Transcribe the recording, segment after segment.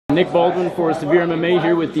Nick Baldwin for SevereMMA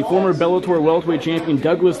here with the former Bellator welterweight champion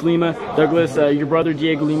Douglas Lima. Douglas, your brother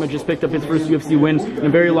Dhiego Lima just picked up his first UFC win in a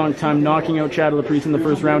very long time, knocking out Chad Laprise in the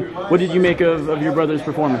first round. What did you make of your brother's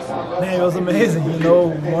performance? Man, it was amazing. You know,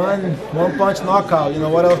 one punch knockout. You know,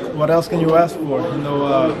 what else can you ask for? You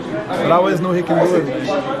know, but I always knew he can do it,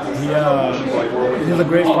 man. He's a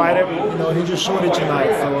great fighter. You know, he just showed it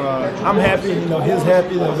tonight. So I'm happy. You know, he's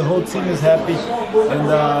happy. The whole team is happy. And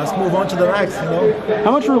let's move on to the next. You know.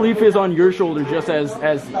 How much relief is on your shoulder, just as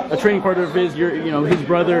a training partner of his, his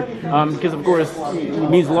brother, because of course it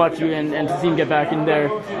means a lot to you, and to see him get back in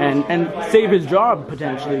there and save his job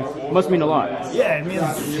potentially must mean a lot. Yeah, it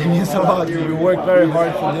means a lot. We worked very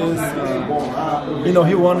hard for this. You know,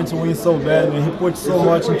 he wanted to win so bad, and he put so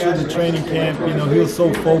much into the training camp. You know, he was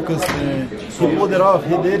so focused, and he pulled it off.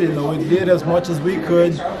 He did it. You know, we did as much as we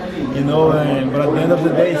could. You know, but at the end of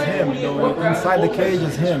the day, it's him. You know, inside the cage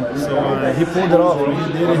is him. So he pulled it off. He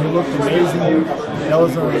did it. He looked amazing. That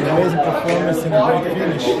was an amazing performance and a great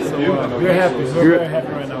finish. So we're happy. We're very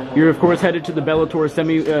happy right now. You're of course headed to the Bellator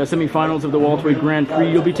semifinals of the welterweight Grand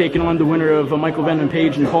Prix. You'll be taking on the winner of Michael Venom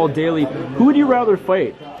Page and Paul Daley. Who would you rather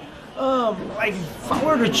fight? Like, if I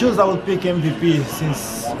were to choose, I would pick MVP,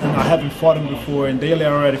 since I haven't fought him before, and Daley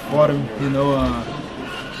already fought him. You know,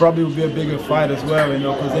 probably would be a bigger fight as well. You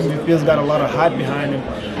know, because MVP's got a lot of hype behind him.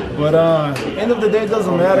 But end of the day, it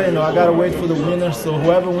doesn't matter. You know, I gotta wait for the winner. So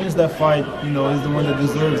whoever wins that fight, you know, is the one that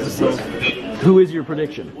deserves it. So, who is your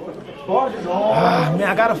prediction? Man,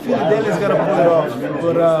 I got a feeling Daley's gonna pull it off,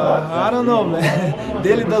 but I don't know, man.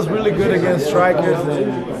 Daley does really good against strikers,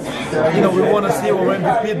 and you know, we want to see what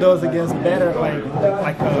MVP does against better,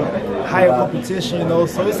 like higher competition. You know,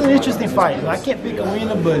 so it's an interesting fight. You know, I can't pick a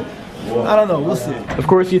winner, but I don't know. We'll see. Of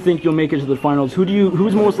course, you think you'll make it to the finals.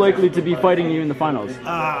 Who's most likely to be fighting you in the finals?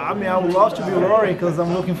 I mean, I would love to be Rory, because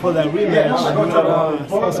I'm looking for that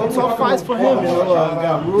rematch. Some tough fights for him. You know,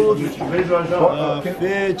 got Ruth,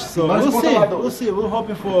 Fitch. So we'll see. We'll see. We're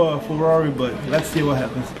hoping for Rory, but let's see what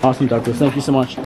happens. Awesome, Douglas. Thank you so much.